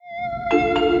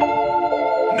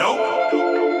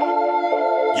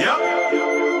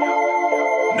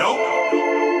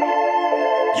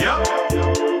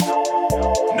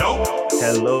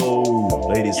Hello,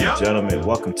 ladies and gentlemen.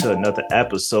 Welcome to another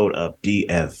episode of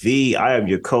DFV. I am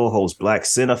your co-host, Black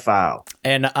Cinephile.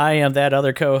 And I am that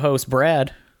other co-host,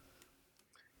 Brad.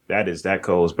 That is that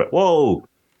co-host, Brad. Whoa,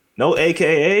 no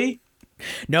AKA?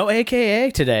 No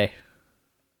AKA today.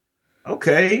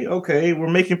 Okay. We're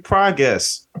making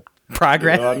progress.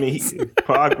 Progress?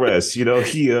 Progress.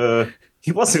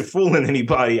 He wasn't fooling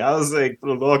anybody. I was like, for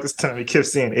the longest time, he kept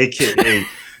saying AKA.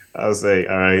 I was like,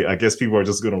 all right, I guess people are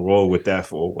just going to roll with that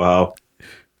for a while.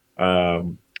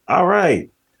 All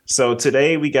right. So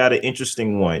today we got an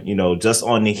interesting one, just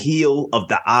on the heel of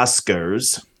the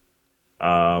Oscars.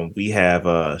 We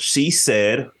have She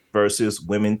Said versus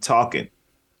Women Talking.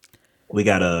 We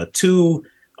got two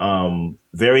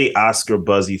very Oscar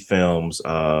buzzy films,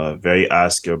 very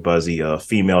Oscar buzzy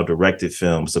female directed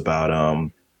films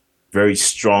about very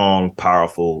strong,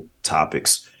 powerful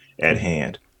topics at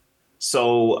hand.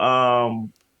 So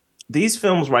these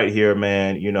films right here,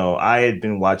 man, I had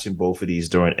been watching both of these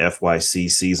during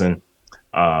FYC season.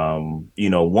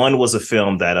 One was a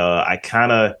film that I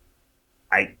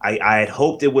had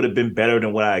hoped it would have been better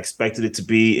than what I expected it to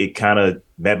be. It kind of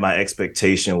met my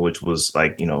expectation, which was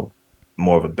like,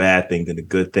 more of a bad thing than a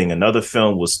good thing. Another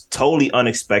film was totally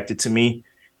unexpected to me.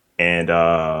 And,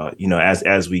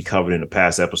 as we covered in the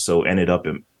past episode, ended up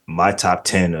in my top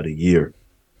 10 of the year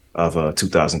of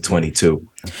 2022.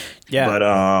 Yeah. But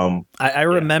I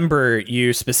remember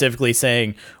you specifically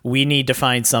saying we need to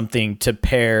find something to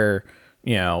pair,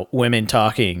 Women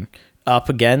Talking up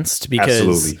against,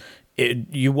 because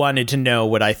you wanted to know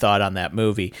what I thought on that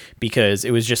movie, because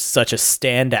it was just such a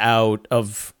standout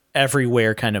of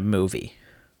everywhere kind of movie.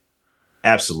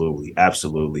 Absolutely.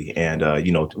 And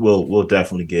we'll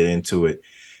definitely get into it.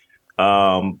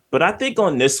 But I think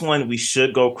on this one we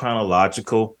should go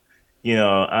chronological.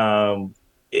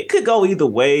 It could go either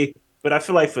way, but I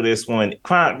feel like for this one,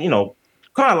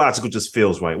 chronological just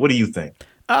feels right. What do you think?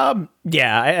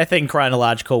 Yeah, I think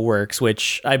chronological works,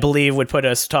 which I believe would put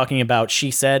us talking about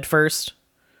She Said first.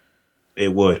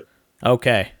 It would.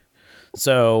 Okay.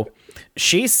 So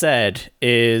She Said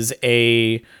is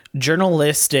a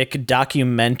journalistic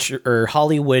documentary or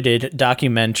Hollywooded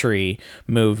documentary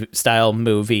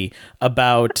movie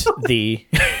about the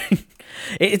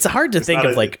it's hard to think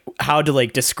of how to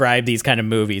describe these kind of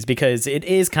movies, because it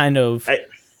is kind of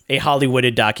a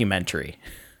Hollywooded documentary.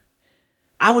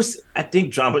 I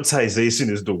think dramatization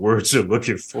is the word you're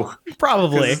looking for.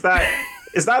 Probably. It's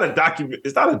not a documentary.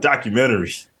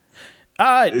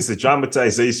 It's a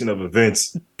dramatization of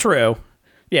events. True.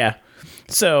 Yeah.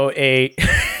 So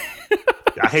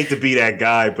I hate to be that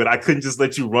guy, but I couldn't just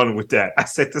let you run with that. I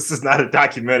said, this is not a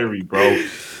documentary, bro.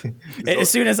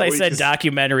 As soon as I said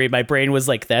documentary, my brain was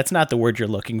like, that's not the word you're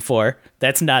looking for.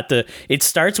 That's not it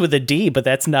starts with a D, but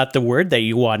that's not the word that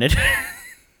you wanted.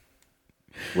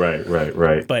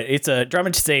 Right. But it's a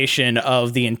dramatization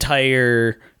of the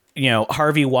entire,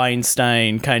 Harvey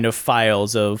Weinstein kind of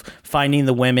files of finding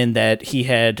the women that he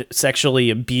had sexually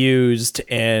abused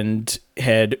and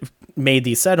had made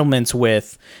these settlements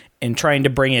with, and trying to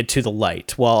bring it to the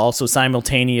light, while also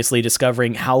simultaneously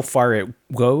discovering how far it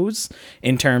goes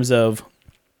in terms of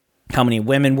how many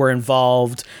women were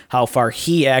involved, how far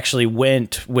he actually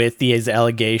went with these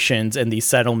allegations and these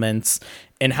settlements,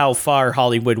 and how far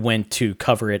Hollywood went to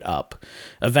cover it up,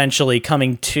 eventually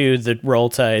coming to the roll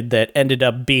tide that ended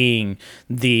up being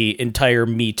the entire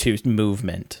Me Too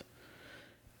movement.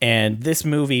 And this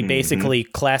movie basically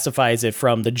classifies it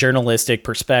from the journalistic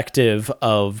perspective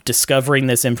of discovering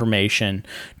this information,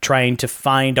 trying to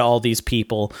find all these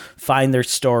people, find their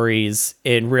stories,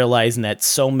 and realizing that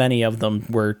so many of them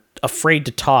were afraid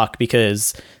to talk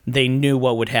because they knew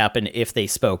what would happen if they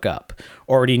spoke up,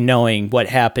 already knowing what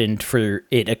happened for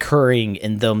it occurring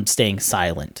and them staying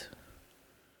silent.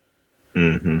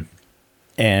 Mm-hmm.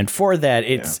 And for that,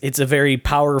 it's a very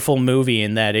powerful movie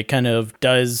in that it kind of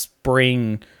does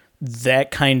bring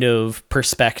that kind of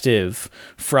perspective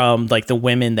from the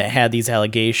women that had these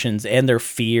allegations and their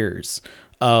fears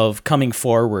of coming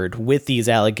forward with these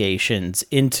allegations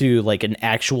into an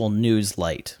actual news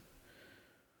light.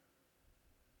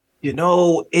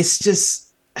 It's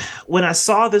just, when I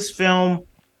saw this film,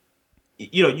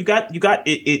 you got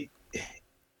it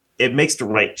makes the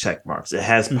right check marks. It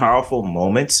has powerful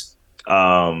moments.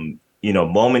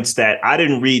 Moments that I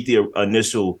didn't read the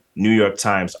initial New York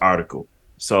Times article.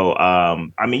 So,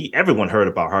 everyone heard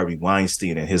about Harvey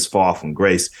Weinstein and his fall from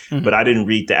grace, but I didn't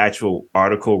read the actual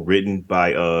article written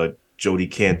by Jodi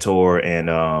Kantor and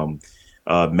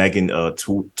Megan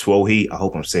Twohy. I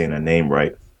hope I'm saying her name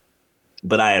right.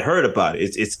 But I had heard about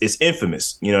it. It's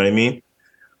infamous. You know what I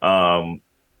mean?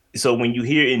 so when you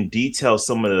hear in detail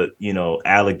some of the,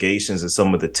 allegations and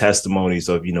some of the testimonies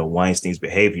of, Weinstein's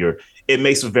behavior, it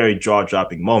makes for very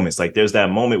jaw-dropping moments. Like there's that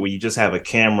moment where you just have a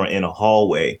camera in a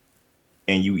hallway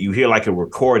and you hear like a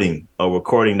recording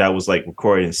that was like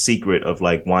recorded in secret of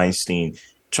like Weinstein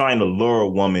trying to lure a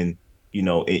woman,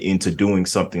 into doing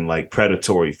something like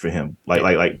predatory for him,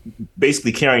 like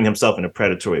basically carrying himself in a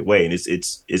predatory way. And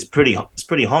it's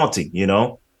pretty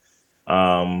haunting.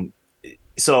 Um,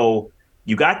 so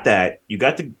you got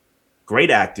the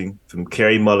great acting from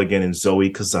Carey Mulligan and Zoe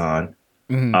Kazan.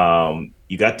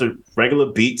 You got the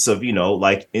regular beats of,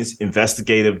 like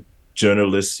investigative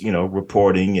journalists,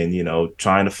 reporting and,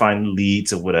 trying to find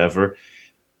leads or whatever.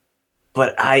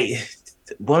 But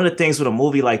one of the things with a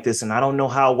movie like this, and I don't know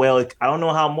I don't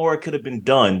know how more it could have been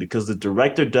done, because the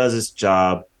director does his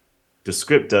job, the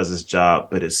script does his job,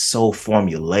 but it's so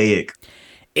formulaic.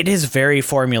 It is very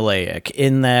formulaic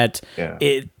in that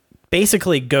it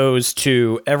basically goes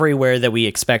to everywhere that we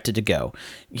expect it to go.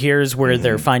 Here's where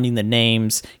they're finding the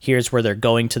names. Here's where they're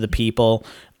going to the people.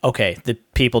 Okay, the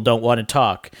people don't want to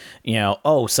talk.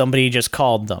 Oh, somebody just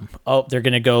called them. Oh, they're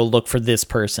going to go look for this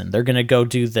person. They're going to go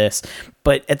do this.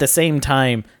 But at the same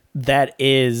time, that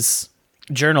is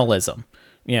journalism.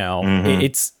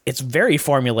 It's very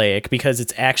formulaic because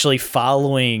it's actually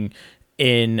following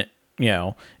in,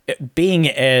 being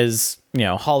as,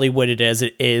 Hollywooded as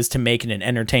it is to make it an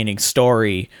entertaining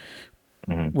story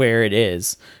where it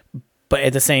is. But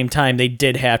at the same time, they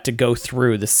did have to go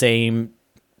through the same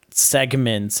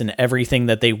segments and everything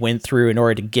that they went through in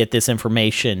order to get this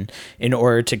information, in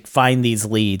order to find these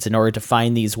leads, in order to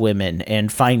find these women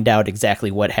and find out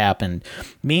exactly what happened.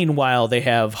 Meanwhile, they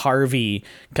have Harvey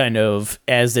kind of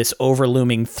as this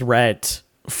overlooming threat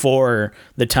for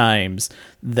the Times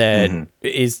that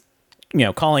is,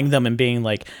 calling them and being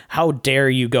like, how dare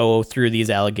you go through these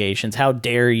allegations? How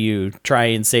dare you try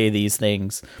and say these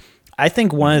things? I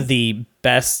think one of the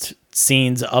best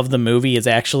scenes of the movie is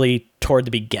actually toward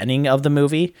the beginning of the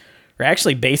movie, or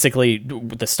actually basically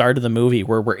the start of the movie,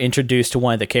 where we're introduced to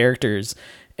one of the characters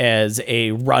as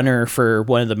a runner for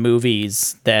one of the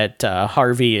movies that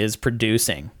Harvey is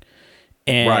producing.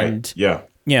 And, right.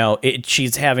 Yeah.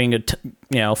 She's having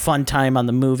a fun time on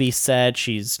the movie set.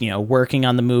 She's, working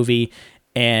on the movie.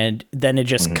 And then it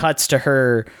just cuts to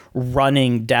her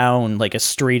running down like a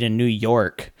street in New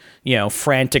York,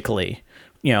 frantically,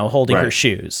 holding her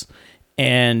shoes.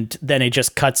 And then it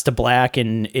just cuts to black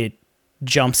and it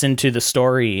jumps into the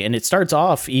story. And it starts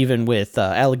off even with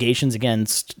allegations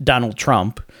against Donald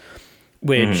Trump,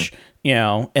 which,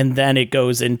 and then it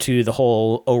goes into the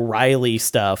whole O'Reilly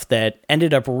stuff that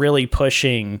ended up really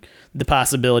pushing the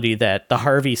possibility that the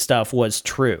Harvey stuff was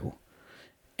true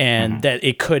and that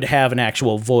it could have an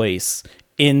actual voice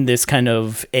in this kind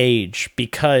of age,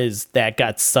 because that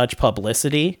got such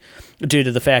publicity due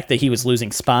to the fact that he was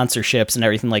losing sponsorships and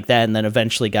everything like that, and then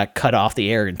eventually got cut off the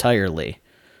air entirely.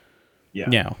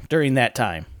 Yeah. During that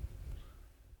time.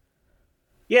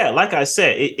 Yeah, like I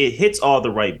said, it hits all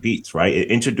the right beats, right? It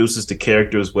introduces the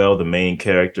characters well, the main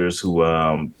characters who,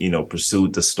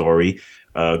 pursued the story,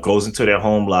 goes into their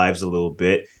home lives a little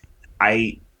bit.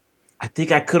 I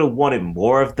think I could have wanted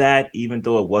more of that, even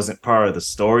though it wasn't part of the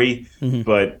story.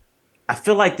 But I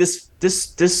feel like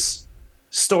this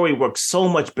story works so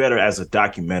much better as a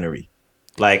documentary.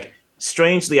 Like,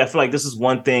 strangely, I feel like this is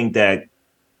one thing that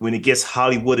when it gets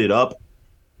Hollywooded up,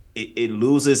 it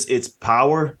loses its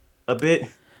power a bit.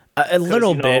 A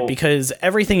little bit, because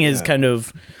everything is kind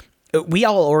of... We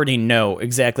all already know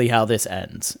exactly how this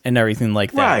ends and everything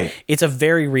like that. Right. It's a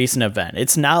very recent event.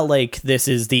 It's not like this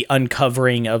is the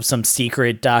uncovering of some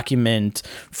secret document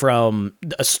from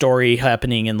a story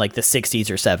happening in like the 60s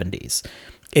or 70s.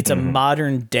 It's a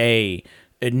modern day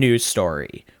news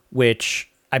story, which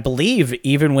I believe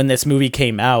even when this movie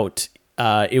came out,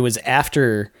 it was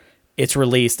after its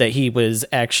release that he was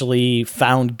actually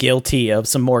found guilty of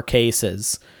some more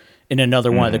cases in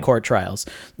another one of the court trials.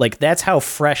 Like, that's how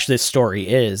fresh this story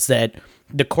is, that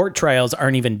the court trials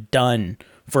aren't even done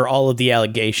for all of the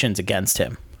allegations against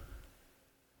him.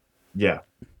 Yeah.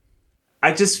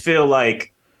 I just feel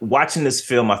like watching this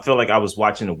film, I feel like I was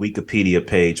watching a Wikipedia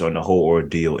page on the whole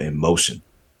ordeal in motion.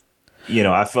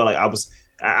 I felt like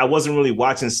I wasn't really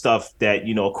watching stuff that,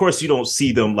 of course you don't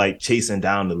see them like chasing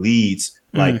down the leads.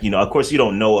 Like, of course you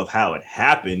don't know of how it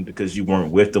happened because you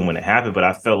weren't with them when it happened. But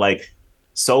I felt like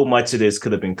so much of this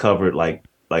could have been covered like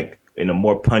in a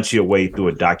more punchier way through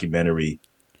a documentary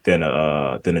than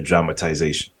a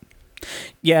dramatization.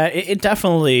 Yeah, it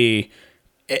definitely,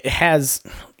 it has,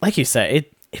 like you said,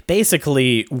 it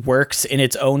basically works in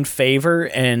its own favor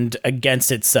and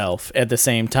against itself at the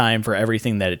same time for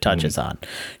everything that it touches on.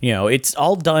 It's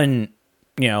all done,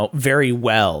 very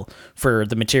well for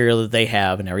the material that they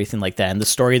have and everything like that. And the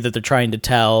story that they're trying to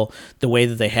tell, the way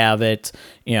that they have it,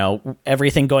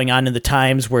 everything going on in the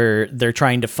times where they're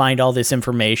trying to find all this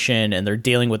information and they're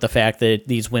dealing with the fact that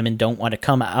these women don't want to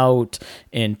come out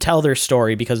and tell their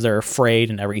story because they're afraid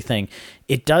and everything.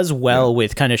 It does well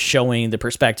with kind of showing the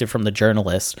perspective from the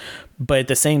journalist, but at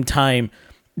the same time,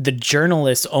 the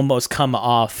journalists almost come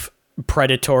off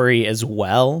predatory as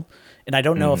well. And I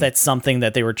don't know if that's something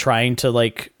that they were trying to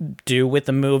like do with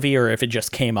the movie or if it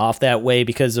just came off that way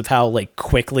because of how like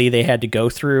quickly they had to go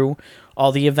through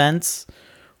all the events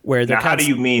where they're how do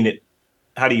you mean it?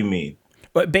 How do you mean?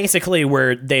 But basically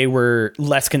where they were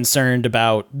less concerned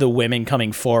about the women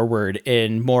coming forward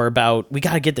and more about, we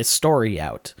got to get this story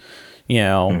out,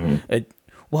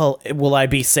 well, will I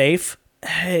be safe?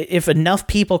 If enough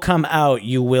people come out,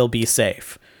 you will be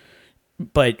safe.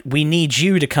 But we need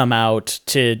you to come out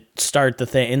to start the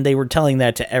thing. And they were telling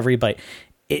that to everybody.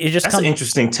 That's an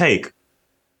interesting take.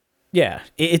 Yeah.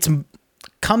 It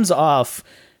comes off,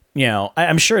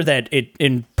 I'm sure that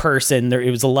in person,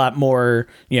 it was a lot more,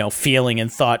 feeling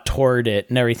and thought toward it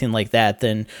and everything like that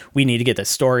than we need to get the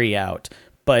story out.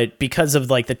 But because of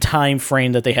like the time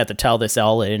frame that they had to tell this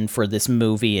all in for this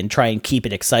movie and try and keep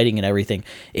it exciting and everything,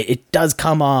 it does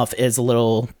come off as a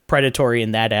little predatory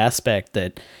in that aspect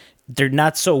that they're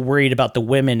not so worried about the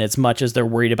women as much as they're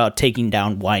worried about taking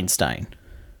down Weinstein.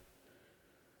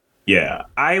 Yeah,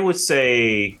 I would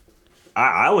say,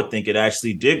 I would think it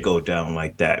actually did go down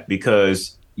like that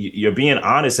because you're being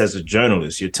honest as a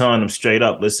journalist. You're telling them straight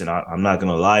up, listen, I'm not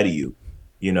going to lie to you.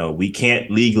 We can't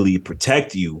legally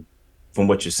protect you from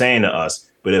what you're saying to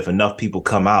us. But if enough people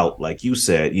come out, like you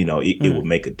said, it will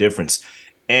make a difference.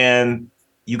 And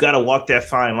you got to walk that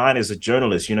fine line as a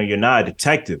journalist. You're not a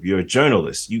detective. You're a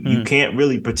journalist. You can't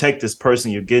really protect this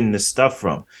person you're getting this stuff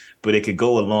from, but it could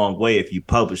go a long way if you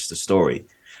publish the story.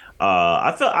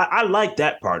 I like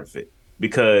that part of it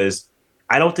because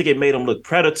I don't think it made them look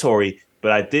predatory,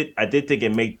 but I did think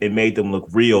it made them look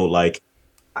real. Like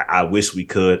I wish we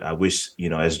could. I wish,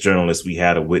 as journalists, we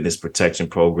had a witness protection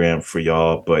program for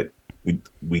y'all, but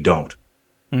we don't.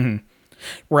 Mm-hmm.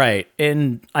 Right.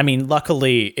 And I mean,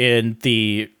 luckily in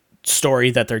the story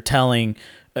that they're telling,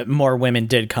 more women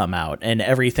did come out and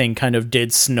everything kind of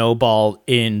did snowball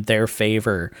in their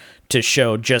favor to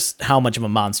show just how much of a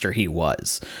monster he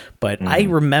was. But I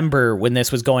remember when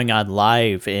this was going on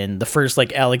live and the first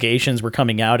like allegations were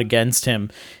coming out against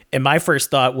him. And my first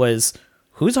thought was,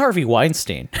 who's Harvey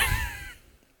Weinstein?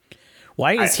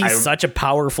 Why is he such a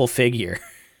powerful figure?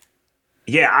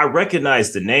 Yeah, I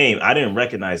recognized the name. I didn't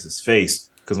recognize his face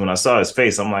because when I saw his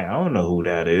face, I'm like, I don't know who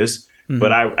that is. Mm-hmm.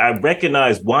 But I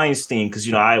recognized Weinstein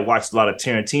because, I watched a lot of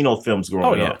Tarantino films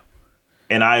growing up.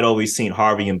 And I had always seen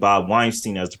Harvey and Bob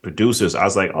Weinstein as the producers. I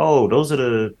was like, oh, those are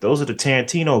the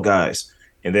Tarantino guys.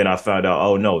 And then I found out,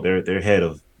 oh, no, they're head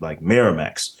of like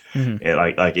Miramax and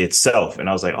like itself. And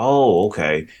I was like, oh,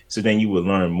 OK. So then you would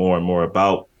learn more and more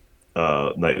about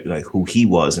like who he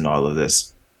was and all of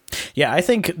this. Yeah, I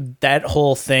think that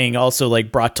whole thing also like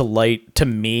brought to light to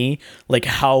me like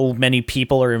how many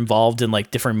people are involved in like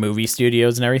different movie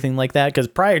studios and everything like that. Because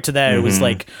prior to that, it was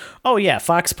like, oh yeah,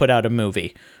 Fox put out a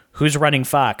movie. Who's running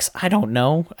Fox? I don't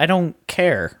know. I don't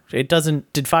care.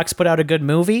 Did Fox put out a good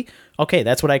movie? Okay,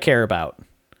 that's what I care about.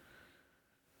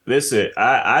 Listen,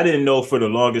 I didn't know for the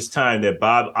longest time that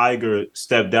Bob Iger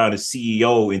stepped down as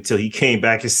CEO until he came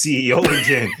back as CEO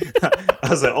again. I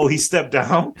was like, oh, he stepped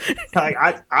down? Like,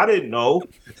 I didn't know.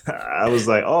 I was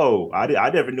like, oh,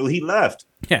 I never knew he left.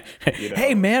 Yeah.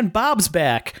 Hey, man, Bob's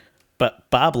back. But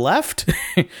Bob left?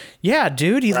 Yeah,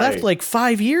 dude, he left like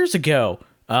 5 years ago.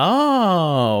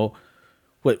 Oh.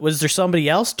 What, was there somebody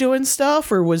else doing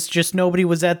stuff or was just nobody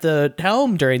was at the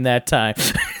helm during that time?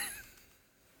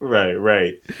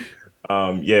 Right.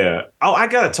 Yeah. Oh, I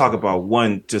gotta talk about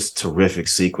one just terrific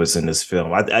sequence in this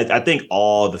film. I think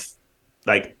all the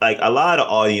like a lot of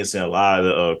the audience and a lot of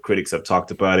the critics have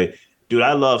talked about it. Dude,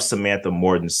 I love Samantha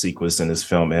Morton's sequence in this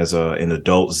film as an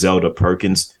adult Zelda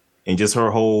Perkins and just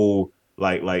her whole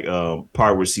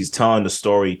part where she's telling the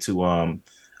story to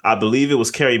I believe it was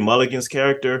Carey Mulligan's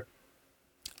character.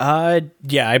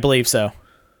 Yeah, I believe so.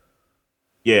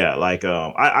 Yeah,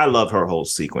 I love her whole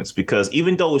sequence because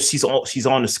even though she's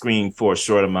on the screen for a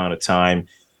short amount of time,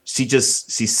 she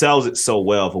sells it so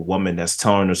well of a woman that's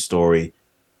telling her story,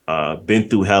 been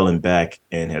through hell and back,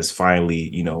 and has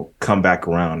finally, come back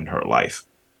around in her life.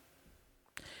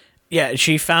 Yeah,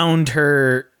 she found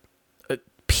her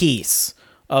piece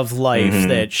of life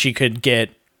that she could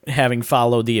get having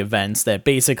followed the events that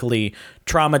basically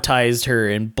traumatized her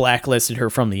and blacklisted her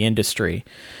from the industry.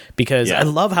 Because I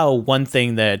love how one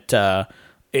thing that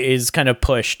is kind of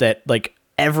pushed that like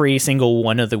every single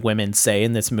one of the women say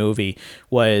in this movie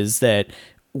was that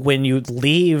when you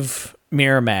leave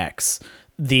Miramax,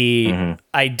 the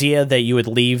idea that you would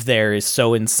leave there is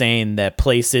so insane that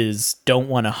places don't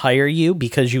want to hire you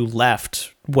because you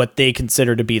left what they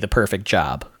consider to be the perfect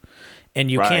job.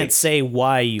 And you can't say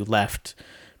why you left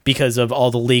because of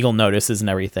all the legal notices and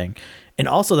everything. And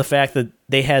also the fact that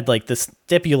they had like this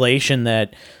stipulation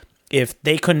that if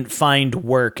they couldn't find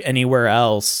work anywhere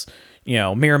else, you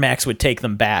know, Miramax would take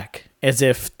them back, as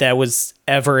if that was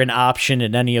ever an option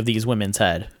in any of these women's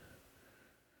head.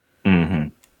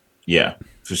 Yeah,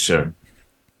 for sure.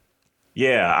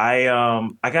 Yeah,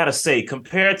 I gotta say,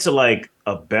 compared to like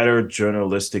a better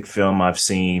journalistic film I've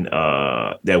seen,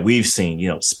 that we've seen, you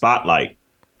know, Spotlight.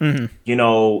 You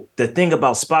know, the thing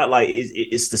about Spotlight is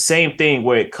it's the same thing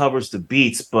where it covers the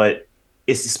beats, but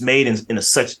it's just made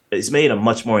it's made in a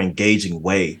much more engaging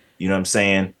way. You know what I'm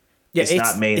saying? Yeah,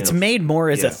 it's made more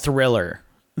as a thriller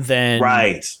than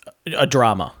a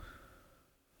drama.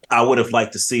 I would have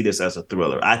liked to see this as a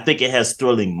thriller. I think it has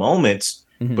thrilling moments,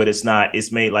 but it's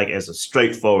made like as a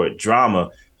straightforward drama,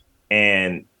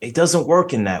 and it doesn't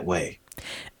work in that way.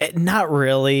 Not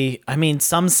really. I mean,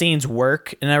 some scenes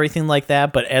work and everything like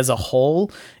that, but as a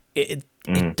whole, it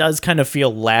does kind of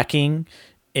feel lacking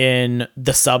in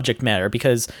the subject matter,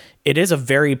 because it is a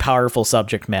very powerful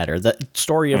subject matter. The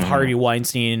story of Harvey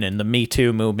Weinstein and the Me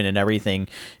Too movement and everything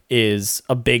is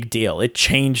a big deal. It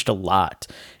changed a lot.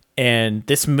 And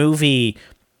this movie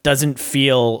doesn't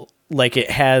feel like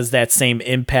it has that same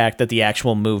impact that the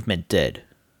actual movement did.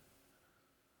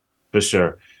 For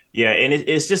sure. Yeah, and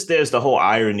it's just there's the whole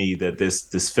irony that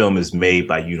this film is made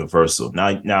by Universal.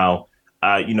 Now,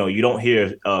 you know, you don't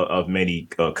hear of many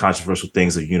controversial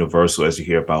things of Universal as you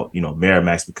hear about, you know,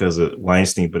 Miramax because of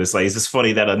Weinstein. But it's just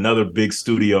funny that another big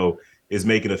studio is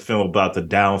making a film about the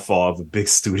downfall of a big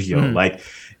studio. Like,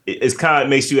 it's kind of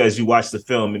makes you, as you watch the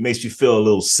film, it makes you feel a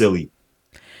little silly.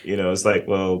 You know, it's like,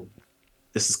 well,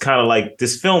 this is kind of like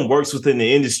this film works within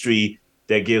the industry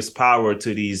that gives power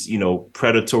to these, you know,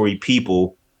 predatory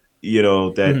people, you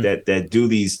know, that do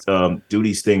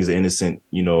these things to innocent,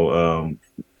 you know,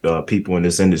 people in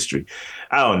this industry.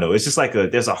 I don't know. It's just like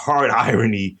there's a hard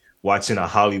irony watching a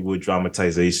Hollywood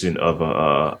dramatization of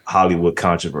a Hollywood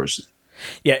controversy.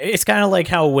 Yeah, it's kind of like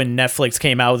how when Netflix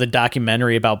came out with a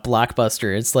documentary about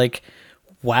Blockbuster, it's like,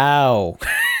 wow,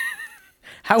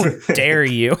 how dare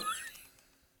you?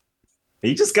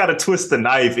 You just got to twist the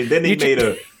knife, and then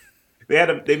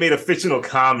they made a fictional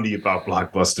comedy about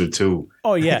Blockbuster too.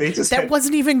 Oh yeah,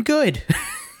 wasn't even good.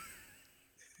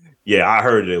 Yeah, I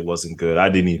heard it wasn't good. I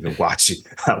didn't even watch it.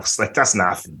 I was like, that's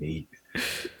not for me.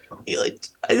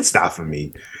 It's not for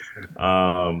me.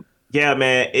 Yeah,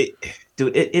 man.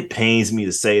 It pains me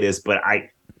to say this, but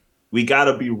we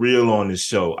gotta be real on this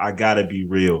show. I gotta be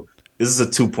real. This is a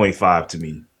 2.5 to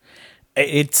me.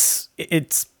 It's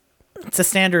a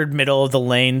standard middle of the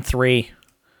lane 3.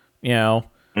 You know,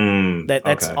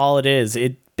 that's all it is.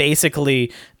 It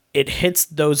basically hits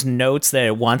those notes that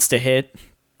it wants to hit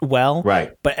well,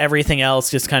 right? But everything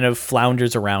else just kind of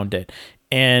flounders around it,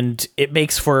 and it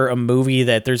makes for a movie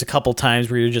that there's a couple times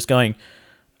where you're just going,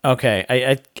 okay,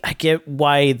 I get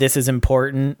why this is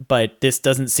important, but this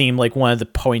doesn't seem like one of the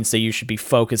points that you should be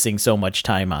focusing so much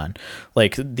time on.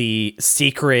 Like the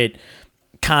secret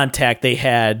contact they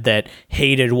had that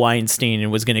hated Weinstein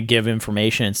and was going to give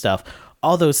information and stuff.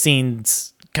 All those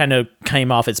scenes kind of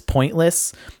came off as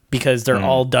pointless because they're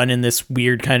all done in this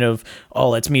weird kind of, oh,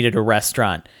 let's meet at a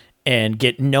restaurant and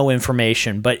get no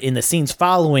information. But in the scenes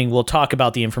following, we'll talk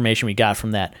about the information we got from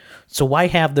that. So why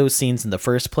have those scenes in the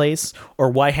first place?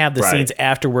 Or why have the scenes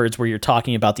afterwards where you're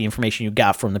talking about the information you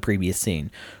got from the previous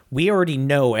scene? We already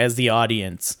know as the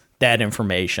audience that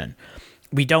information.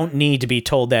 We don't need to be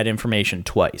told that information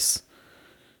twice.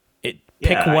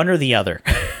 Pick one or the other.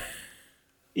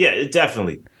 Yeah,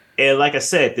 definitely. And like I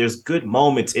said, there's good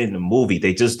moments in the movie.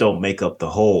 They just don't make up the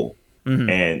whole.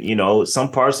 And, you know,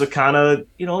 some parts are kind of,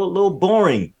 you know, a little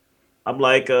boring. I'm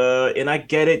like, and I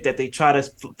get it that they try to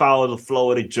follow the flow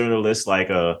of the journalists, like,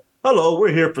 hello,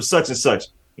 we're here for such and such,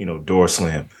 you know, door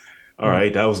slam. All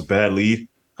right, that was a bad lead.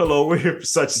 Hello, we're here for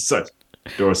such and such,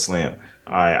 door slam.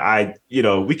 All right, you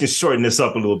know, we can shorten this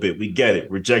up a little bit. We get it.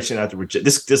 Rejection after rejection.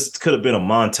 This could have been a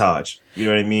montage. You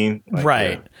know what I mean? Like,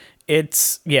 right.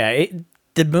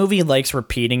 The movie likes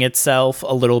repeating itself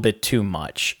a little bit too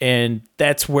much, and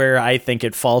that's where I think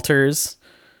it falters.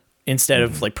 Instead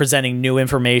of like presenting new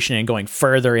information and going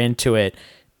further into it,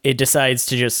 it decides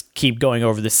to just keep going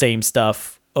over the same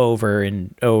stuff over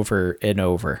and over and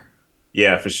over.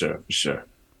 Yeah, for sure, for sure.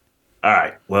 All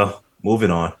right, well,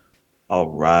 moving on. All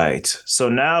right, so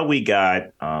now we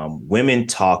got Women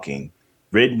Talking,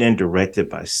 written and directed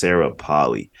by Sarah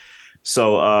Polley.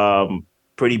 So,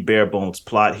 pretty bare bones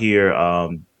plot here.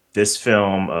 This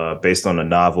film, based on a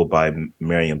novel by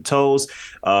Miriam Toews,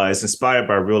 is inspired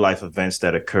by real life events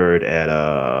that occurred at,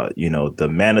 the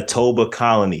Manitoba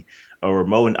colony, a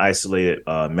remote and isolated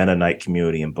Mennonite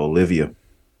community in Bolivia.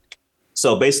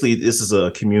 So basically, this is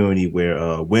a community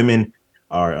where women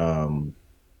are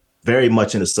very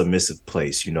much in a submissive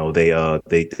place.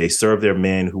 They serve their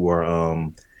men who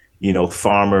are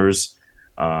farmers.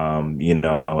 It's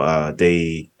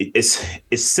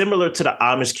similar to the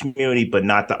Amish community, but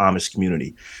not the Amish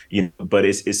community. But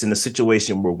it's in a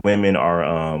situation where women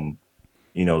are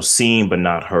seen but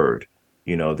not heard.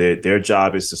 Their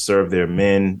job is to serve their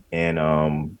men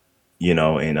and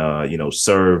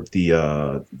serve the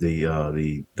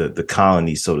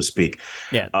colony, so to speak.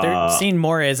 Yeah, they're seen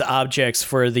more as objects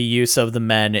for the use of the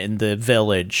men in the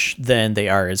village than they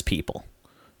are as people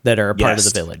that are a part of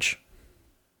the village.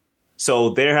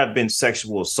 So there have been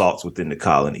sexual assaults within the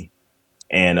colony,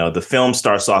 and the film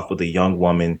starts off with a young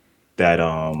woman that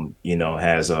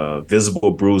has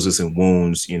visible bruises and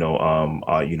wounds,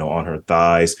 on her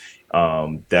thighs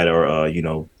that are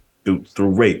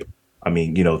through rape. I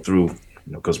mean, through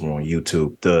because we're on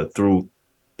YouTube, through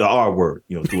the R word,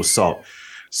 through assault.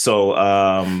 So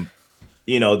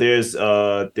there's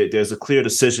a clear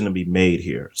decision to be made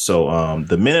here. So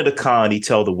the men of the colony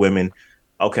tell the women,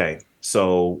 okay,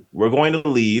 so we're going to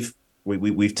leave.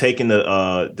 We've taken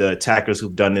the attackers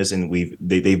who've done this, and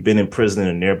they've been imprisoned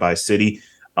in a nearby city.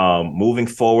 Moving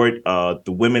forward,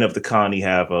 the women of the colony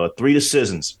have 3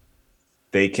 decisions.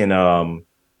 They can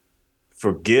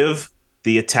forgive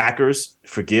the attackers,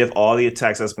 forgive all the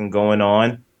attacks that's been going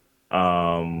on,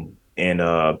 and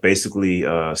basically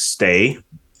stay.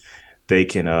 They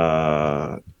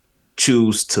can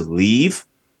choose to leave.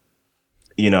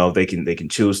 They can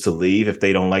choose to leave if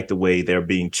they don't like the way they're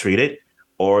being treated,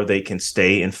 or they can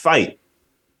stay and fight.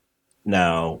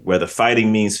 Now, whether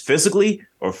fighting means physically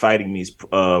or fighting means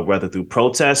whether through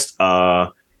protest,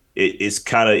 it's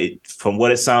kind of, from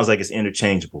what it sounds like, it's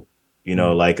interchangeable. We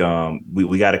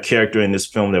got a character in this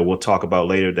film that we'll talk about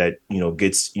later that,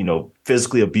 gets,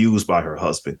 physically abused by her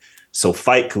husband. So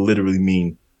fight could literally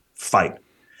mean fight.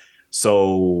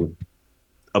 So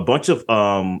a bunch of,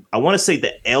 I want to say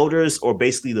the elders, or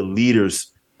basically the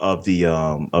leaders of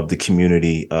the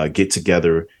community, get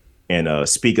together and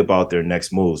speak about their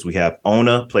next moves. We have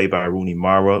Ona, played by Rooney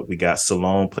Mara. We got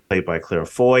Salome, played by Claire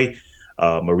Foy.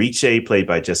 Mariche, played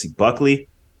by Jessie Buckley.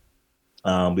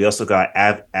 We also got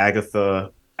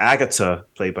Agatha,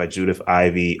 played by Judith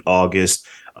Ivy August,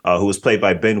 who was played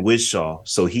by Ben Whishaw.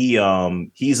 So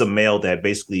he's a male that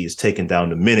basically is taking down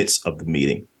the minutes of the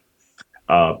meeting.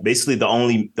 Basically the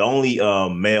only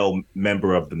male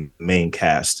member of the main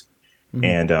cast. Mm-hmm.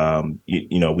 And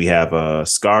we have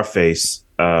Scarface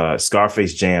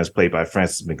Jams, played by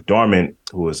Frances McDormand,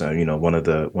 who is one of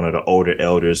the older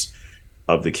elders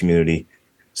of the community.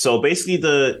 So basically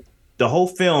the whole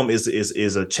film is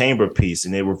a chamber piece,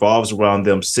 and it revolves around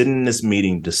them sitting in this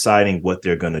meeting, deciding what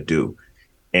they're going to do.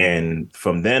 And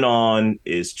from then on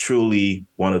is truly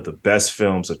one of the best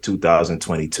films of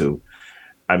 2022.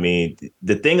 I mean,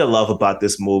 the thing I love about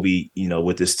this movie,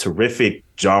 with this terrific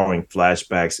jarring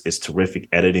flashbacks, its terrific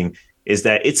editing, is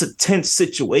that it's a tense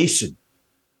situation.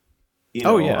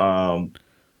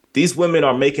 These women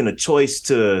are making a choice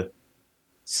to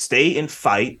stay and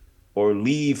fight or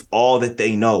leave all that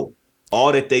they know,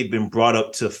 all that they've been brought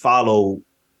up to follow,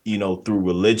 through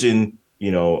religion,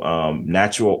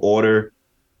 natural order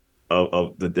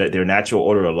of their natural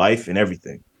order of life and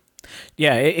everything.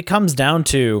 Yeah, it comes down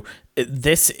to,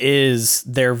 this is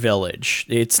their village.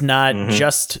 It's not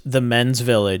just the men's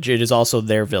village. It is also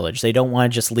their village. They don't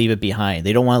want to just leave it behind.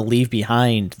 They don't want to leave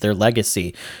behind their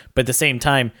legacy. But at the same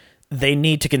time, they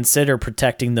need to consider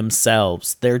protecting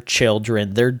themselves, their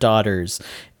children, their daughters,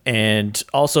 and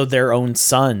also their own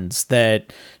sons,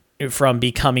 that from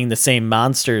becoming the same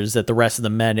monsters that the rest of the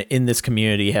men in this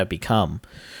community have become.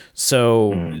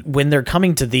 So when they're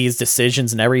coming to these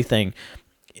decisions and everything,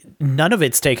 none of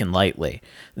it's taken lightly.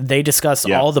 They discuss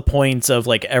all the points of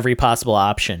like every possible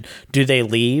option. Do they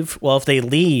leave? Well, if they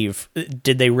leave,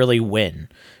 did they really win?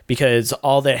 Because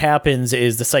all that happens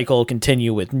is the cycle will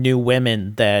continue with new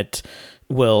women that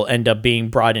will end up being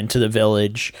brought into the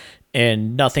village,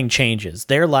 and nothing changes.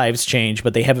 Their lives change,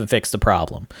 but they haven't fixed the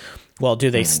problem. Well,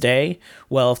 do they stay?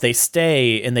 Well, if they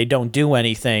stay and they don't do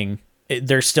anything,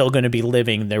 they're still going to be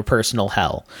living their personal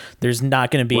hell. There's not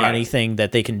going to be anything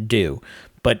that they can do.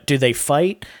 But do they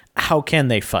fight? How can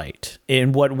they fight?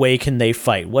 In what way can they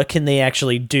fight? What can they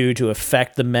actually do to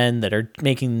affect the men that are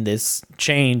making this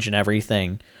change and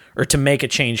everything, or to make a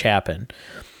change happen?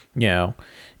 You know,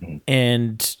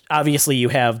 and obviously you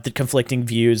have the conflicting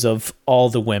views of all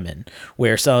the women,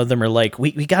 where some of them are like,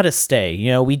 we got to stay.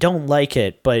 You know, we don't like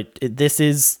it, but this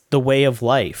is the way of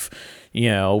life. You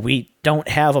know, we don't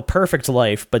have a perfect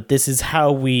life, but this is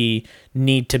how we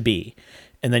need to be.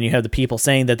 And then you have the people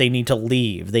saying that they need to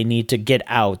leave, they need to get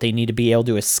out, they need to be able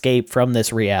to escape from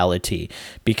this reality,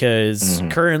 because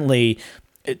currently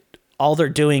all they're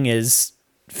doing is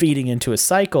feeding into a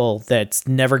cycle that's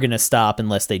never going to stop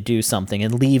unless they do something,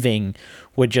 and leaving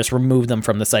would just remove them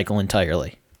from the cycle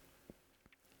entirely.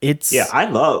 It's Go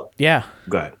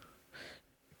ahead.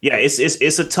 Yeah,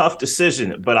 it's a tough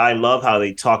decision, but I love how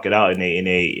they talk it out, and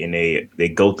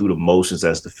they go through the motions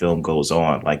as the film goes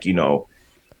on. Like, you know,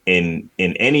 in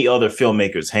any other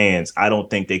filmmaker's hands, I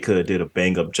don't think they could have did a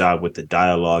bang up job with the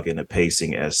dialogue and the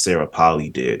pacing as Sarah Polley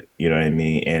did. You know what I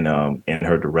mean? And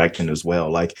her direction as well.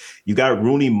 Like, you got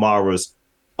Rooney Mara's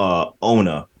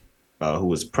Ona, who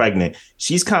was pregnant.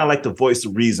 She's kind of like the voice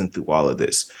of reason through all of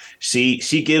this.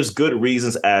 She gives good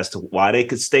reasons as to why they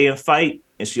could stay and fight,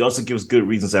 and she also gives good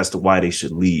reasons as to why they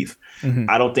should leave.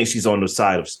 I don't think she's on the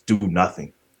side of do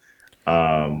nothing.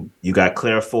 You got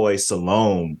Claire Foy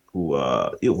Salome,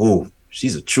 who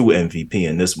she's a true MVP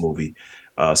in this movie,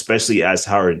 especially as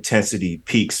her intensity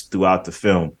peaks throughout the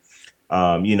film.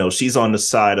 You know, she's on the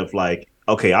side of like,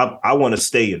 okay, I want to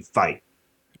stay and fight.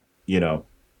 You know,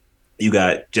 you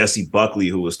got Jessie Buckley,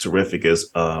 who was terrific as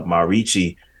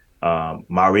Mariche. I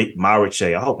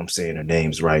hope I'm saying her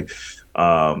names right.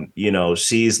 You know,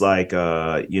 she's like,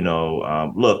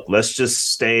 look, let's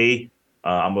just stay.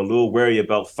 I'm a little wary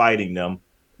about fighting them,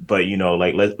 but you know,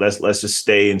 like let's just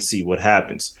stay and see what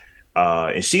happens.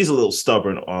 And she's a little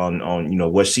stubborn on you know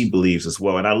what she believes as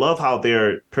well. And I love how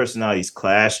their personalities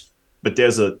clash, but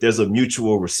there's a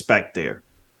mutual respect there.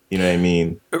 You know what I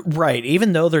mean? Right.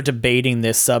 Even though they're debating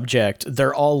this subject,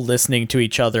 they're all listening to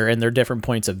each other and their different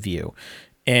points of view.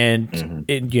 And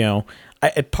you know,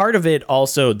 part of it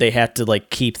also, they have to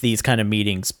like keep these kind of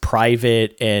meetings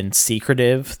private and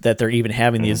secretive, that they're even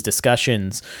having these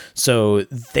discussions. So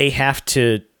they have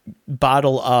to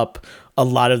bottle up a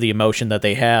lot of the emotion that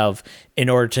they have in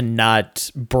order to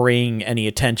not bring any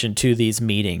attention to these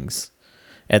meetings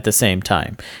at the same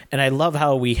time. And I love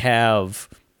how we have,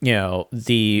 you know,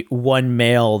 the one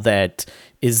male that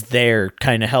is there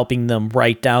kind of helping them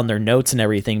write down their notes and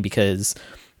everything, because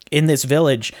in this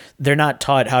village, they're not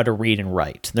taught how to read and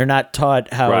write. They're not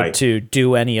taught how to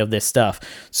do any of this stuff.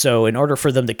 So in order for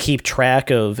them to keep track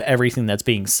of everything that's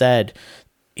being said,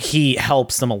 he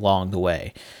helps them along the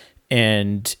way.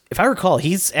 And if I recall,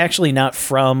 he's actually not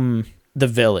from the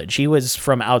village. He was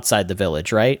from outside the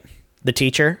village, right? The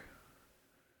teacher?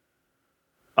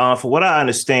 For what I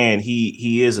understand,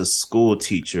 he is a school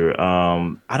teacher.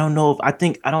 I don't know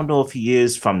if he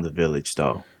is from the village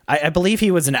though. I believe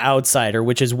he was an outsider,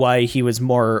 which is why he was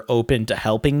more open to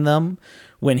helping them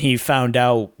when he found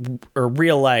out or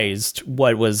realized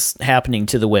what was happening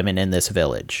to the women in this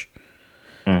village.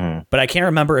 But I can't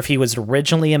remember if he was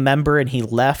originally a member and he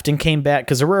left and came back,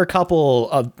 because there were a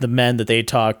couple of the men that they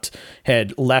talked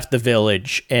had left the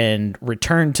village and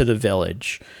returned to the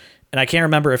village. And I can't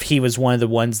remember if he was one of the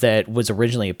ones that was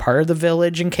originally a part of the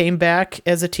village and came back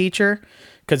as a teacher,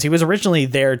 because he was originally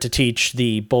there to teach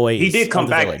the boys. He did come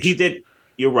back. Village. He did.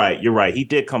 You're right. He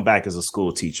did come back as a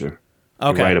school teacher.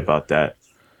 Okay. You're right about that.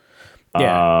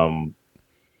 Yeah.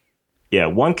 Yeah,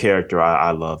 one character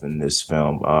I love in this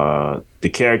film, the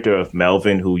character of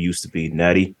Melvin, who used to be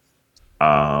Nettie.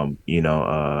 You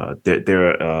know,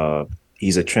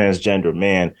 he's a transgender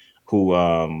man who,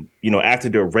 you know, after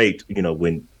they're raped, you know,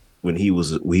 when he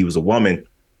was a woman,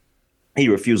 he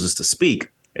refuses to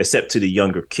speak except to the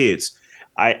younger kids.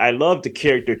 I love the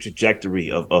character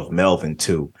trajectory of Melvin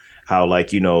too. How,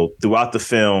 like, you know, throughout the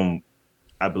film,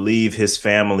 I believe his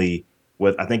family,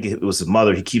 I think it was his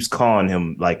mother, he keeps calling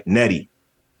him like Nettie.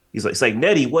 It's like,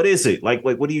 Nettie, what is it? Like,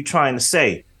 what are you trying to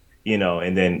say? You know,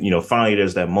 and then, you know, finally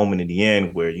there's that moment in the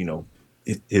end where, you know,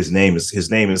 his name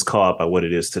is called by what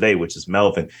it is today, which is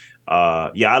Melvin.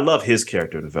 Yeah, I love his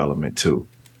character development too.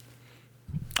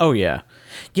 Oh yeah.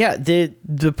 Yeah,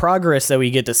 the progress that we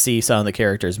get to see some of the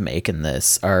characters make in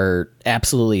this are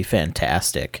absolutely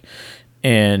fantastic.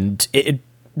 And it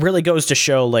really goes to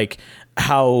show like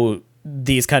how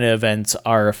these kind of events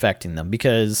are affecting them,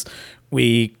 because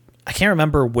I can't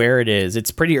remember where it is. It's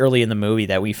pretty early in the movie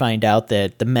that we find out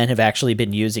that the men have actually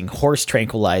been using horse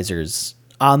tranquilizers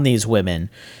on these women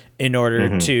in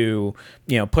order to,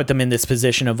 put them in this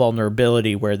position of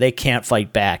vulnerability where they can't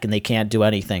fight back and they can't do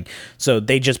anything. So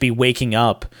they just be waking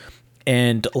up,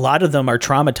 and a lot of them are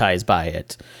traumatized by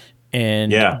it.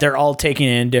 And they're all taking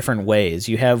it in different ways.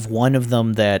 You have one of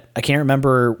them that I can't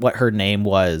remember what her name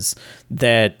was,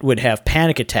 that would have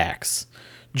panic attacks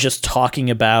just talking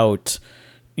about,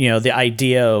 the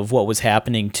idea of what was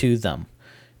happening to them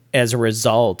as a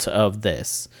result of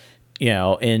this,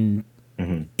 and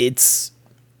it's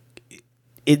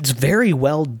very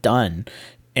well done.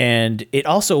 And it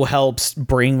also helps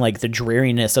bring like the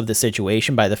dreariness of the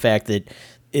situation by the fact that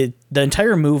the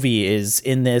entire movie is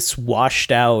in this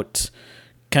washed out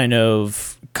kind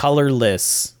of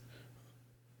colorless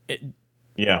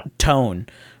tone,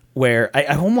 where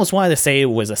I almost wanted to say it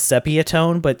was a sepia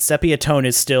tone, but sepia tone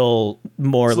is still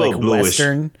more like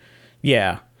Western.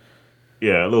 Yeah,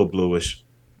 a little bluish.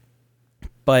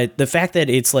 But the fact that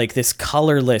it's like this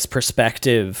colorless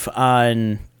perspective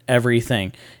on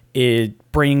everything,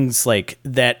 it brings like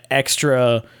that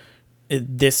extra.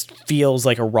 This feels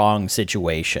like a wrong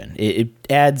situation. It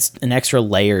adds an extra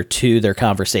layer to their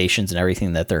conversations and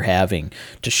everything that they're having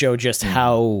to show just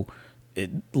how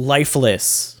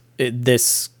lifeless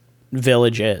this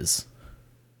village is.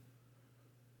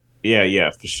 Yeah,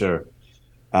 for sure.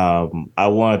 I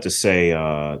wanted to say,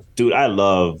 dude, I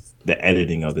love the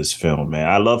editing of this film, man.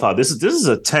 I love how this is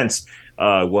a tense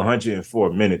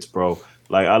 104 minutes, bro.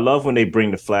 Like, I love when they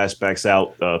bring the flashbacks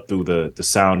out through the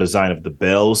sound design of the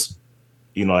bells.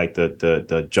 Like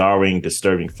the jarring,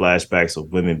 disturbing flashbacks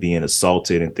of women being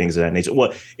assaulted and things of that nature.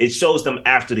 Well, it shows them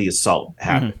after the assault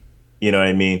happened. You know what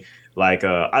I mean? Like,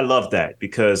 I love that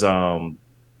because,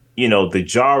 the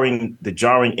jarring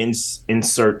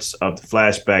inserts of the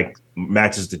flashback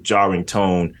matches the jarring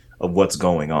tone of what's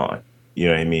going on. You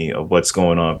know what I mean? Of what's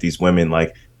going on with these women,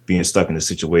 like being stuck in a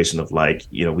situation of like,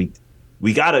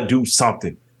 we got to do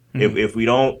something. If we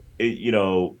don't,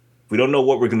 we don't know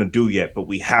what we're going to do yet, but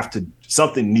we have to,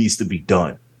 something needs to be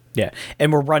done. Yeah.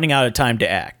 And we're running out of time to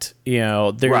act.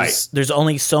 There's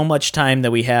only so much time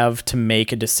that we have to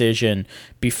make a decision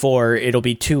before it'll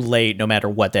be too late, no matter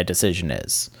what that decision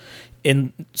is.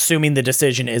 Assuming the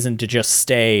decision isn't to just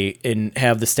stay and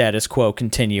have the status quo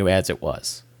continue as it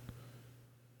was.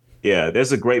 Yeah,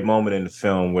 there's a great moment in the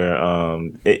film where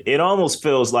it almost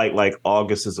feels like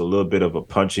August is a little bit of a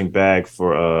punching bag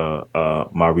for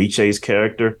Mariche's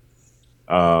character.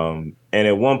 And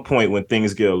at one point when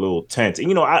things get a little tense,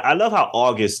 and I love how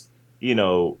August,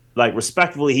 like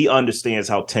respectfully, he understands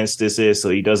how tense this is, so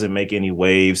he doesn't make any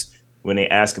waves when they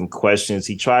ask him questions.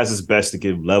 He tries his best to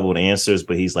give leveled answers,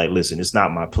 but he's like, listen, it's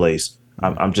not my place.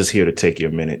 I'm just here to take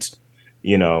your minutes,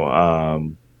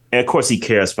 and of course he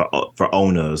cares for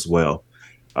Ona as well.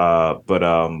 But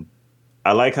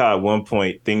I like how at one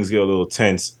point things get a little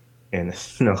tense and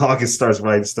August starts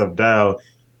writing stuff down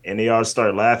and they all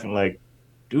start laughing like,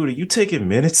 dude, are you taking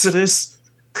minutes of this?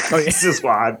 Oh, yeah. That's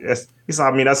why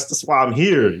I'm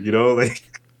here, like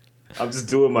I'm just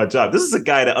doing my job. This is a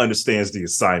guy that understands the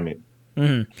assignment.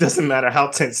 Doesn't matter how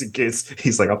tense it gets.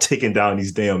 He's like, I'm taking down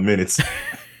these damn minutes.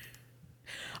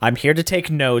 I'm here to take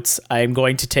notes. I'm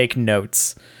going to take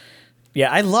notes.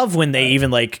 Yeah, I love when they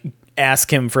even like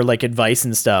ask him for like advice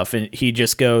and stuff, and he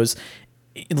just goes,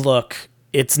 look,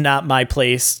 it's not my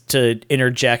place to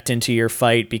interject into your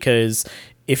fight, because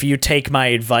if you take my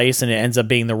advice and it ends up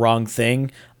being the wrong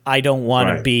thing, I don't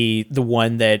want to be the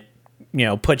one that,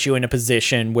 puts you in a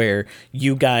position where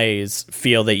you guys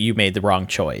feel that you made the wrong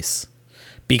choice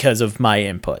because of my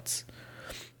inputs.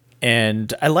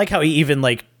 And I like how he even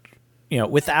like,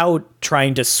 without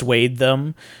trying to sway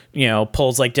them,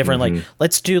 pulls like different, like,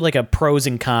 let's do like a pros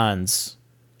and cons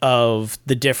of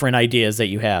the different ideas that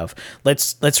you have.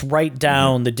 Let's write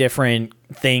down the different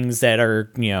things that are,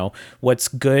 what's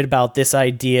good about this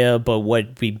idea, but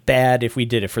what'd be bad if we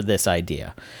did it for this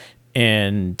idea.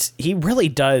 And he really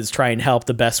does try and help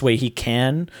the best way he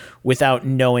can without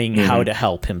knowing how to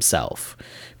help himself,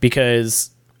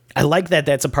 because I like that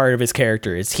that's a part of his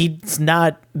character. Is he's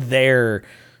not there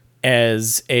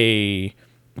as a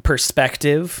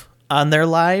perspective on their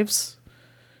lives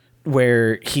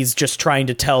where he's just trying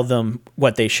to tell them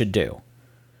what they should do.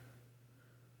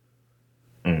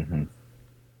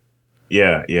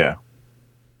 Yeah,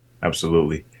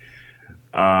 absolutely.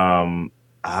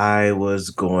 I was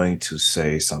going to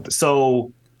say something.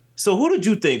 So who did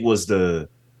you think was the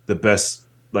best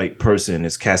like person in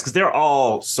this cast? Because they're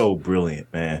all so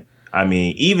brilliant, man. I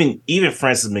mean, even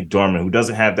Frances McDormand, who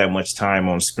doesn't have that much time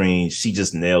on screen, she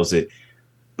just nails it.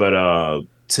 But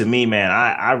to me, man,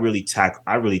 I really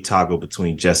toggle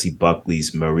between Jessie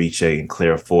Buckley's Mariche and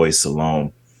Claire Foy's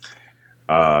Salome.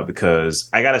 Because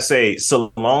I gotta say,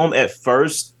 Salome at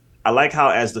first, I like how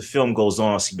as the film goes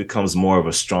on, she becomes more of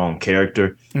a strong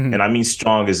character, Mhm. and I mean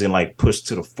strong as in like pushed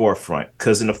to the forefront.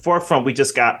 Because in the forefront, we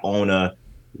just got Ona,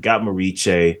 we got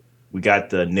Mariche, we got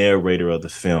the narrator of the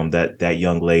film, that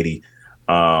young lady.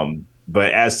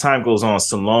 But as time goes on,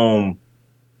 Salome,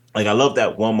 like I love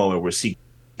that one moment where she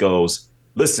goes,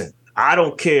 "Listen, I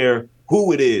don't care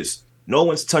who it is. No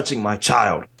one's touching my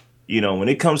child. When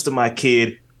it comes to my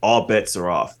kid, all bets are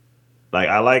off." Like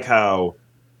I like how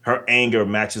her anger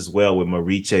matches well with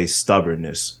Mariche's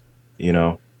stubbornness. You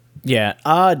know. Yeah.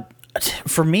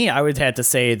 For me, I would have to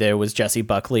say there was Jessie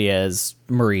Buckley as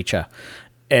Maricha.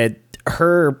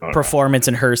 Her performance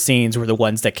and her scenes were the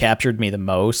ones that captured me the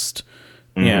most.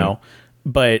 You know,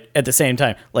 but at the same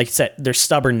time, like you said, there's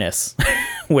stubbornness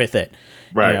with it.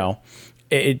 Right. You know,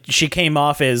 she came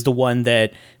off as the one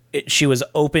that she was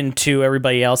open to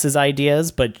everybody else's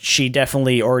ideas, but she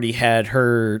definitely already had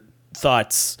her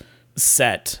thoughts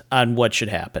set on what should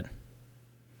happen.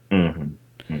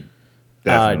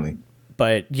 Definitely.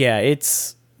 But yeah,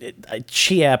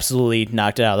 she absolutely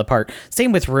knocked it out of the park.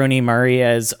 Same with Rooney Murray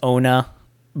as Ona,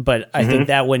 but I think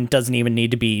that one doesn't even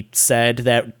need to be said,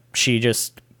 that she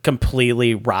just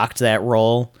completely rocked that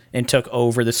role and took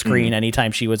over the screen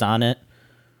anytime she was on it.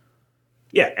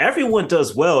 Yeah, everyone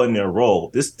does well in their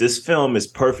role. This film is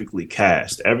perfectly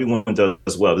cast. Everyone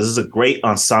does well. This is a great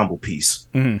ensemble piece.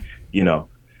 You know,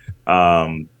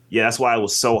 yeah, that's why it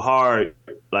was so hard.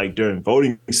 Like during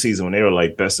voting season when they were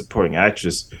like best supporting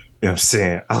actress, you know what I'm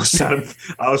saying? I was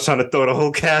trying to throw the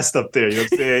whole cast up there. You know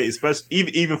what I'm saying? Especially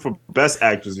even for best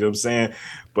actress. You know what I'm saying?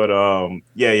 But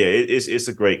yeah, it's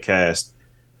a great cast.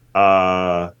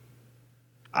 I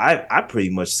pretty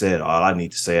much said all I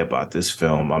need to say about this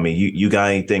film. I mean, you got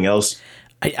anything else?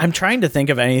 I'm trying to think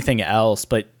of anything else,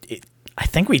 but I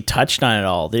think we touched on it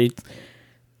all. There's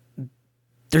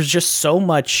just so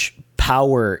much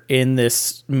power in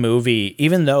this movie,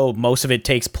 even though most of it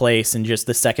takes place in just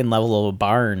the second level of a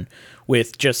barn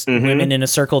with just women in a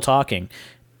circle talking.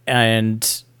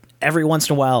 And every once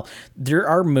in a while, there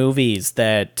are movies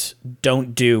that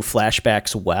don't do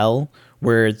flashbacks well,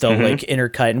 where they'll like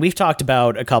intercut. And we've talked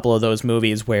about a couple of those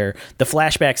movies where the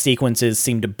flashback sequences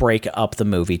seem to break up the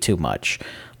movie too much.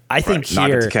 I think Knock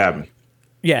here, at the Cabin.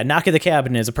 Yeah, Knock at the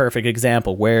Cabin is a perfect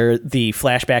example where the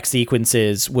flashback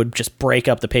sequences would just break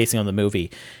up the pacing of the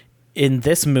movie. In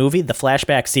this movie, the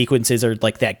flashback sequences are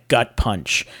like that gut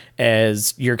punch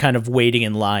as you're kind of waiting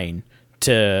in line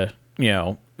to,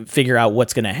 figure out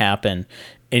what's going to happen.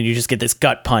 And you just get this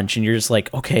gut punch and you're just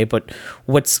like, okay, but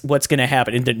what's going to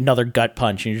happen? And another gut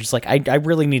punch. And you're just like, I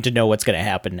really need to know what's going to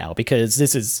happen now, because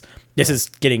this is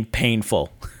getting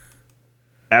painful.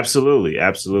 Absolutely.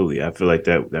 I feel like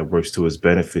that works to his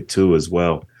benefit too as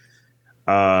well.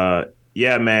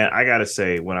 Yeah, man, I gotta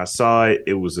say, when I saw it,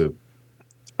 it was a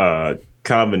kind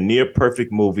of a near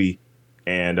perfect movie,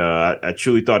 and I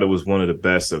truly thought it was one of the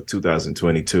best of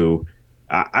 2022.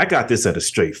 I got this at a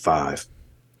straight 5.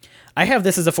 I have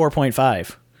this as a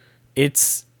 4.5.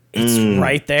 It's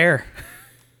right there.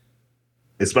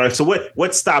 It's right. So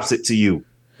what stops it to you?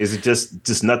 Is it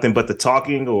just nothing but the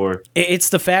talking, or it's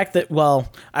the fact that,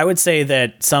 well, I would say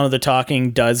that some of the talking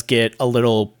does get a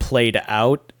little played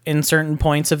out in certain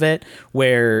points of it,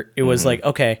 where it was like,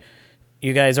 okay,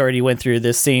 you guys already went through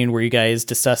this scene where you guys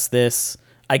discussed this.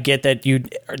 I get that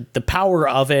the power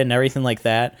of it and everything like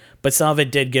that, but some of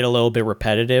it did get a little bit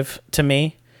repetitive to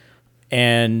me.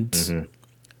 And,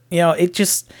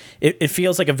 it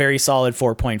feels like a very solid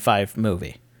 4.5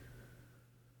 movie.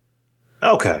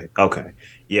 Okay.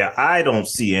 Yeah, I don't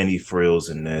see any frills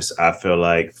in this. I feel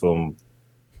like from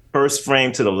first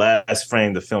frame to the last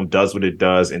frame, the film does what it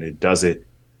does, and it does it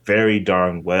very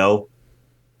darn well.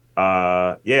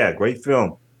 Yeah, great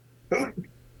film.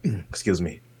 Excuse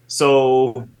me.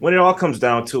 So when it all comes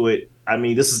down to it, I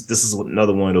mean, this is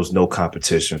another one of those no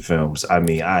competition films. I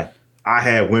mean, I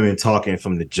had women talking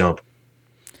from the jump.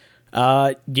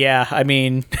 Yeah, I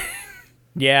mean,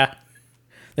 yeah.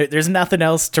 There's nothing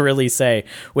else to really say.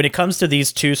 When it comes to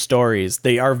these two stories,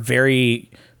 they are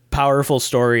very powerful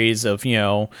stories of,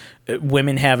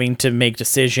 women having to make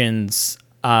decisions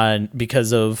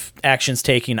because of actions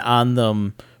taken on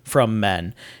them from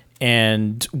men.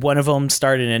 And one of them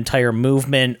started an entire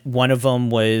movement. One of them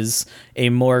was a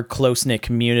more close-knit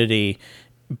community.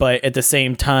 But at the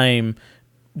same time,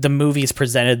 the movies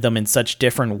presented them in such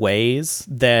different ways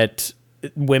that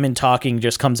women talking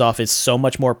just comes off as so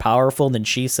much more powerful than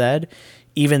She Said,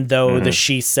 even though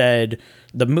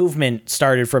the movement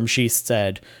started from She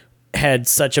Said, had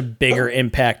such a bigger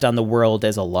impact on the world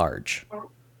as a large.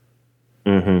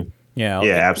 Yeah,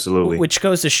 absolutely. Which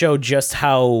goes to show just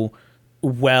how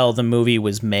well the movie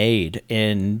was made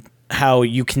and how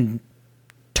you can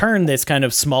turn this kind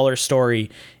of smaller story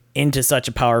into such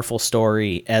a powerful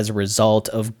story as a result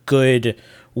of good,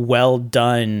 well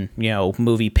done,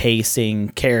 movie pacing,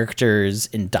 characters,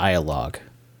 and dialogue.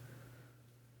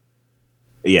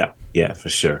 Yeah, yeah, for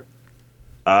sure.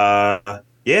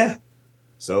 Yeah.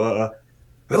 So,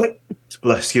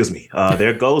 excuse me.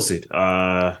 There goes it.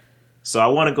 So I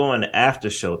want to go into after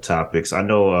show topics. I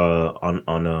know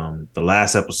on the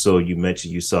last episode you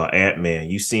mentioned you saw Ant-Man.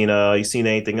 You seen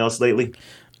anything else lately?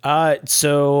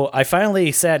 So I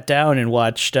finally sat down and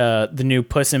watched the new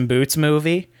Puss in Boots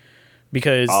movie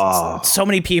because so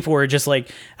many people were just like,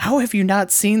 "How have you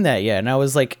not seen that yet?" And I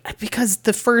was like, "Because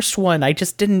the first one, I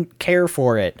just didn't care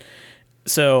for it."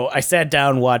 So I sat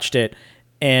down, watched it,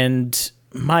 and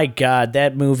my God,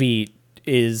 that movie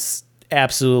is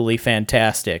absolutely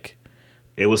fantastic.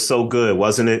 It was so good,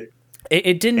 wasn't it?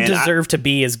 It didn't deserve to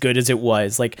be as good as it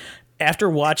was. Like, after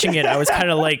watching it, I was kind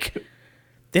of like,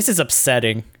 this is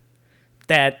upsetting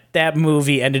that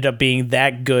movie ended up being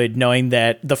that good, knowing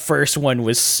that the first one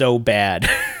was so bad.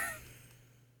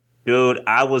 Dude,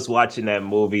 I was watching that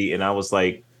movie and I was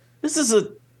like, this is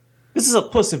a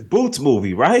Puss in Boots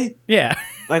movie, right? Yeah.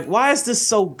 Like, why is this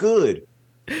so good?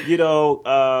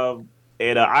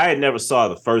 And I had never saw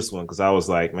the first one because I was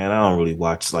like, man, I don't really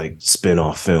watch like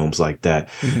spin-off films like that.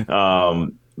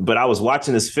 But I was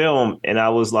watching this film and I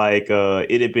was like,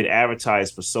 it had been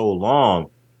advertised for so long.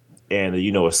 And, a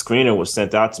screener was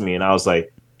sent out to me. And I was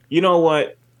like, you know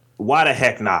what? Why the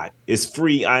heck not? It's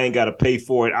free. I ain't got to pay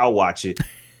for it. I'll watch it.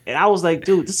 And I was like,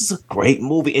 dude, this is a great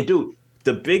movie. And, dude,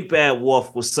 the Big Bad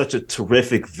Wolf was such a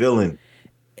terrific villain.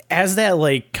 As that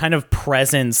like kind of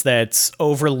presence that's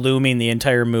overlooming the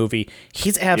entire movie,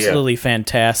 he's absolutely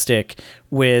fantastic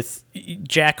with Big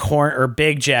Jack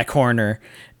Horner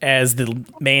as the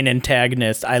main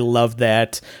antagonist. I love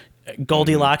that.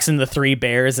 Goldilocks and the Three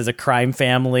Bears as a crime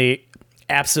family.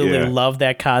 Absolutely love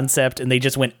that concept, and they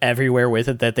just went everywhere with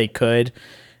it that they could.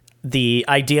 The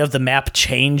idea of the map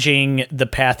changing the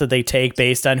path that they take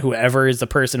based on whoever is the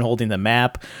person holding the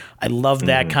map. I love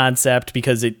that concept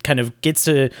because it kind of gets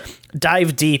to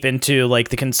dive deep into like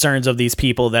the concerns of these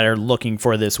people that are looking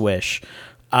for this wish.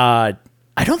 I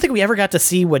don't think we ever got to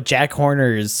see what Jack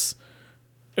Horner's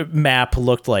map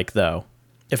looked like, though,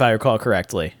 if I recall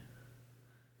correctly.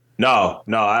 No,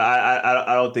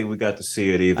 I don't think we got to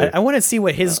see it either. I want to see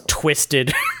what his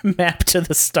twisted map to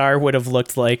the star would have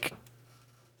looked like.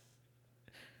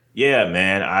 Yeah,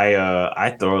 man, I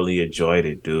thoroughly enjoyed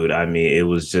it, dude. I mean, it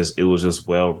was just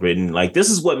well written. Like, this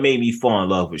is what made me fall in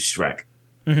love with Shrek.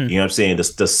 You know what I'm saying?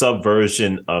 The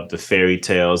subversion of the fairy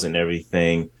tales and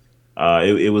everything.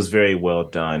 It was very well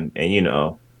done, and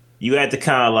you had to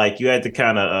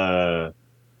kind of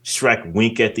Shrek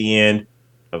wink at the end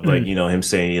of like him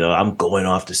saying I'm going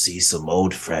off to see some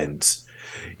old friends.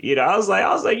 I was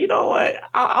like you know what?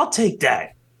 I'll take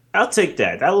that.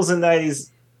 That was a nice.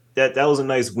 That was a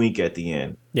nice wink at the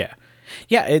end. Yeah.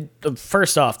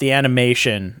 First off, the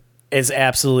animation is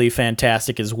absolutely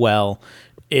fantastic as well.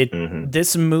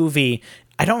 This movie,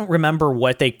 I don't remember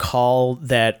what they call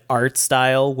that art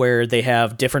style where they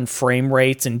have different frame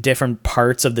rates in different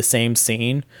parts of the same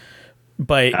scene.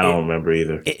 But I don't remember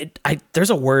either. There's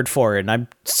a word for it, and I'm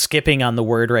skipping on the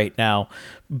word right now.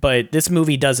 But this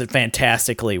movie does it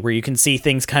fantastically, where you can see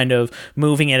things kind of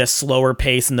moving at a slower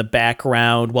pace in the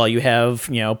background while you have,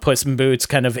 Puss in Boots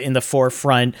kind of in the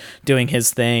forefront doing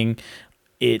his thing.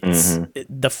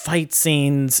 The fight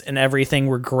scenes and everything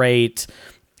were great.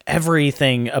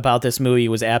 Everything about this movie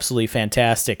was absolutely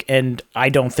fantastic. And I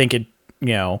don't think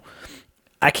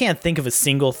I can't think of a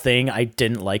single thing I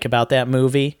didn't like about that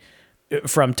movie.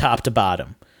 From top to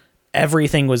bottom,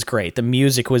 everything was great. The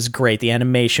music was great. The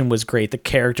animation was great. The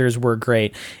characters were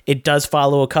great. It does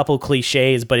follow a couple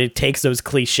cliches, but it takes those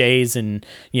cliches and,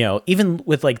 even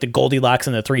with like the Goldilocks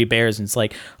and the Three Bears, and it's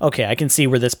like, okay, I can see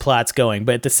where this plot's going.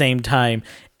 But at the same time,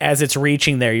 as it's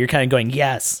reaching there, you're kind of going,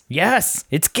 yes,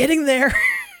 it's getting there.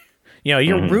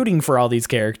 You're rooting for all these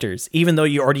characters, even though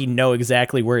you already know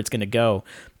exactly where it's going to go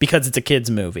because it's a kid's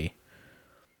movie.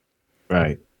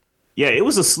 Right. Yeah, it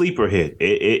was a sleeper hit.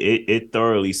 It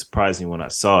thoroughly surprised me when I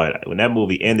saw it. When that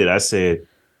movie ended, I said,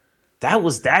 that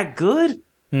was that good?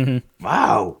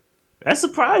 Wow. That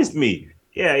surprised me.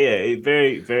 Yeah, a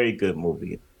very, very good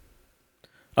movie.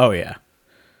 Oh, yeah.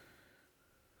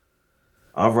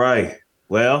 All right.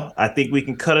 Well, I think we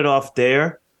can cut it off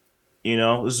there. This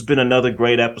has been another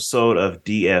great episode of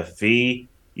DFV.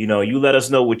 You let us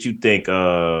know what you think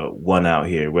won out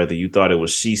here, whether you thought it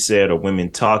was She Said or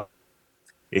Women Talk.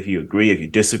 If you agree, if you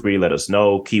disagree, let us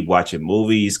know. Keep watching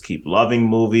movies, keep loving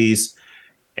movies.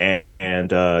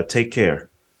 and take care.